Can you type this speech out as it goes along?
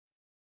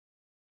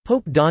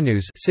Pope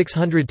Donus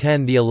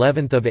 610 the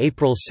 11th of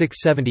April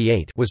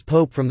 678 was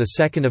pope from the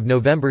 2nd of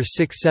November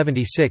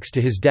 676 to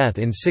his death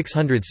in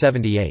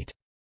 678.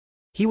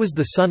 He was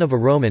the son of a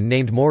Roman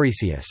named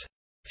Mauricius.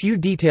 Few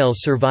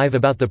details survive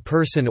about the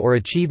person or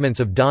achievements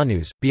of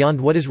Donus,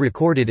 beyond what is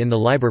recorded in the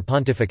Liber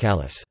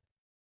Pontificalis.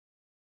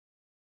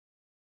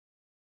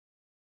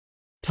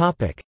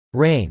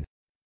 Reign.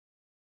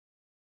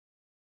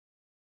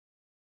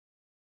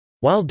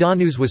 While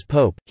Donus was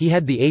pope, he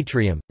had the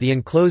atrium, the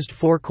enclosed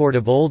forecourt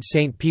of Old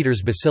St.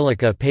 Peter's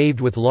Basilica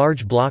paved with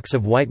large blocks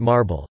of white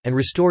marble, and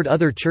restored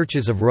other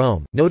churches of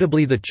Rome,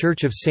 notably the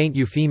Church of St.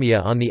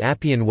 Euphemia on the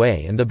Appian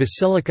Way and the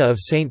Basilica of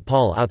St.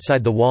 Paul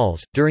outside the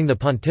walls. During the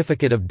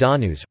pontificate of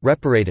Donus,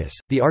 Reparatus,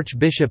 the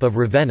Archbishop of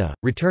Ravenna,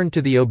 returned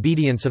to the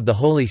obedience of the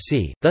Holy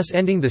See, thus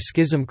ending the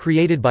schism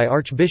created by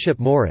Archbishop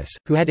Maurus,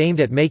 who had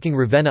aimed at making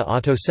Ravenna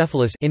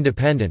autocephalous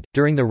independent.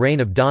 During the reign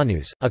of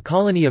Donus, a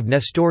colony of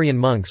Nestorian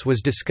monks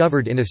was discovered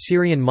in a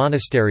Syrian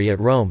monastery at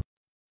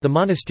Rome—the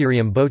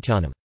Monasterium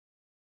Botianum.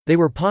 They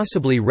were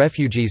possibly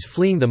refugees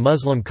fleeing the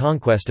Muslim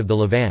conquest of the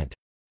Levant.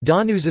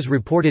 Donus is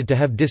reported to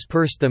have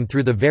dispersed them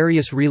through the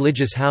various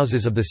religious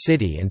houses of the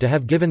city and to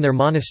have given their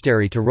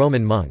monastery to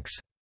Roman monks.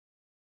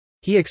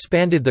 He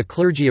expanded the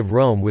clergy of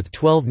Rome with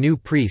 12 new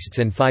priests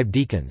and 5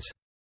 deacons.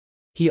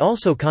 He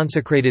also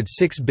consecrated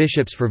 6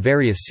 bishops for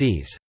various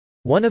sees.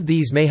 One of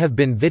these may have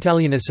been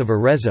Vitalianus of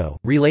Arezzo.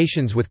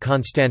 Relations with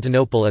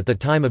Constantinople at the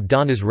time of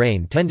Donus'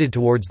 reign tended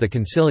towards the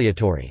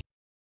conciliatory.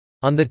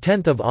 On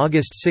 10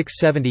 August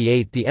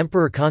 678 the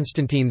Emperor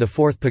Constantine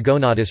IV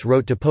Pagonatus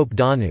wrote to Pope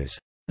Donus,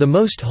 "the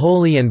most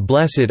holy and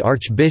blessed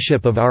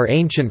Archbishop of our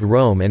ancient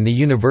Rome and the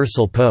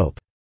universal Pope,"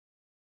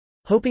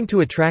 hoping to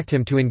attract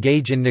him to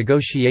engage in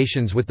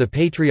negotiations with the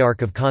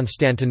Patriarch of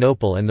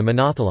Constantinople and the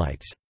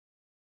Monothelites.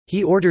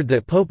 He ordered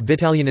that Pope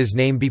Vitalianus'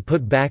 name be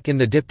put back in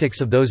the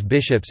diptychs of those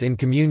bishops in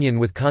communion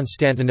with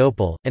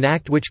Constantinople, an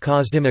act which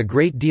caused him a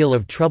great deal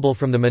of trouble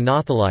from the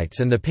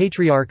Monothelites and the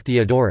Patriarch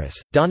Theodorus.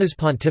 Donus'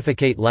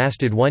 pontificate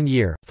lasted 1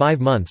 year,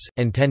 5 months,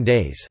 and 10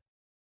 days.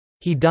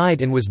 He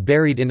died and was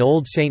buried in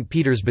Old St.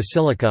 Peter's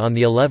Basilica on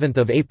the 11th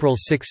of April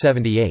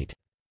 678.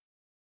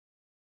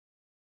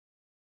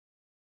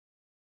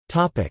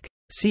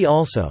 See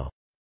also: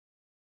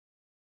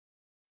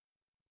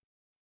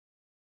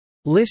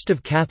 List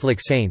of Catholic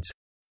saints,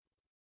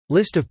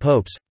 List of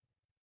popes.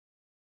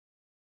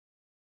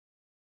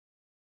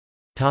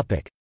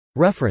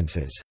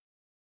 References.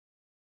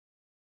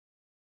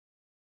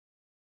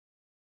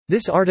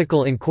 This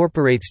article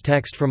incorporates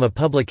text from a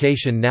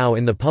publication now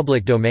in the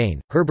public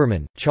domain.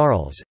 Herbermann,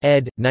 Charles,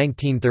 ed.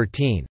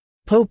 1913.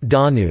 Pope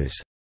Donus.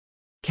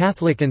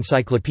 Catholic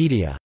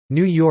Encyclopedia.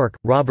 New York,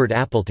 Robert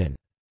Appleton.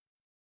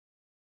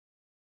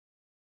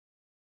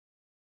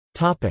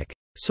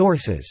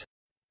 Sources.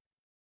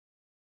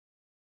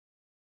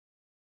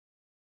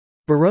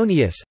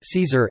 Baronius,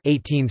 Caesar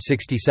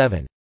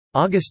 1867.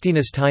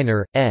 Augustinus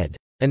Tyner, ed.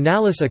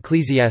 Annales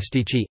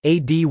Ecclesiastici,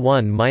 AD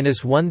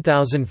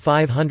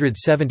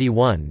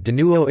 1–1571 De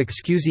nuo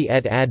excusi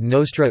et ad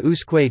nostra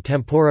usque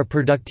tempora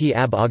producti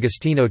ab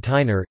Augustino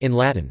Tyner in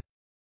Latin.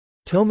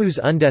 Tomus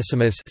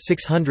Undecimus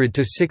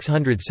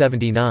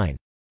 600–679.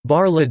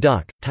 Bar le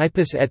Duc,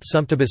 Typus et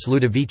Sumptibus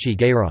Ludovici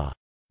Guerra.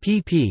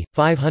 pp.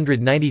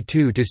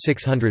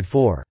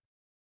 592–604.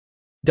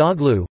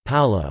 Doglu,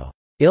 Paolo.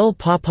 Il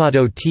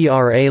Papato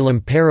tra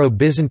l'impero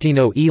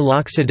bizantino e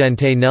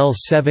l'Occidente nel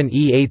 7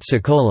 e 8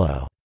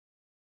 secolo.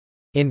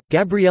 In,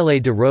 Gabriele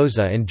de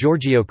Rosa and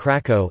Giorgio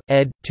Cracco,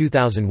 ed.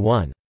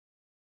 2001.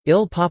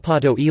 Il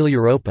Papato e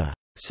l'Europa.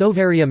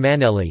 Soveria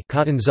Manelli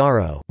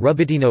Catanzaro,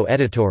 Rubitino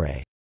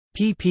Editore.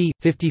 pp.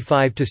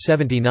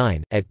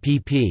 55–79, at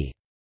pp.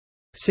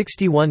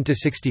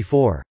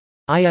 61–64.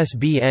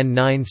 ISBN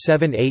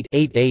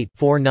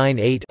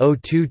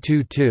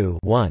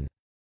 978-88-498-0222-1.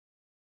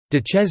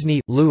 Duchesne,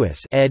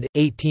 Louis ed.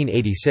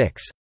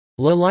 1886.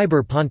 Le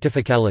Liber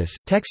Pontificalis,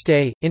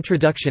 Texte,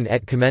 Introduction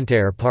et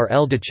Commentaire par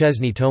L.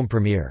 Duchesne Tome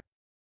Premier.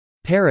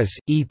 Paris,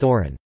 E.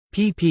 Thorin.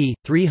 pp.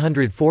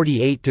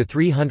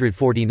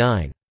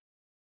 348–349.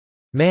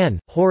 Mann,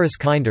 Horace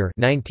Kinder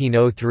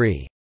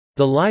 1903.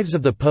 The Lives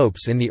of the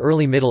Popes in the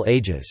Early Middle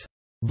Ages.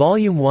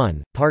 Volume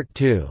 1, Part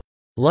 2.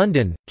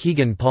 London,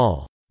 Kegan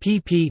Paul.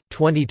 pp.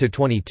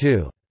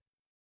 20–22.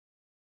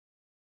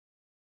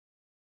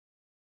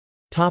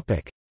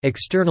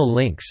 External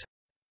links.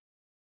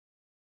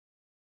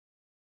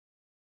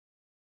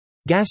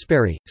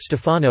 Gasperi,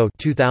 Stefano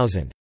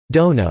 2000.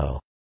 Dono.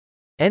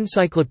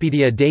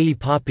 Enciclopedia dei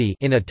Papi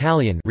in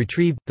Italian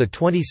retrieved,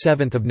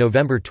 27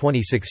 November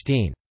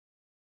 2016.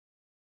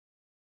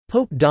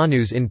 Pope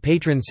Donus in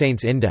Patron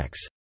Saints Index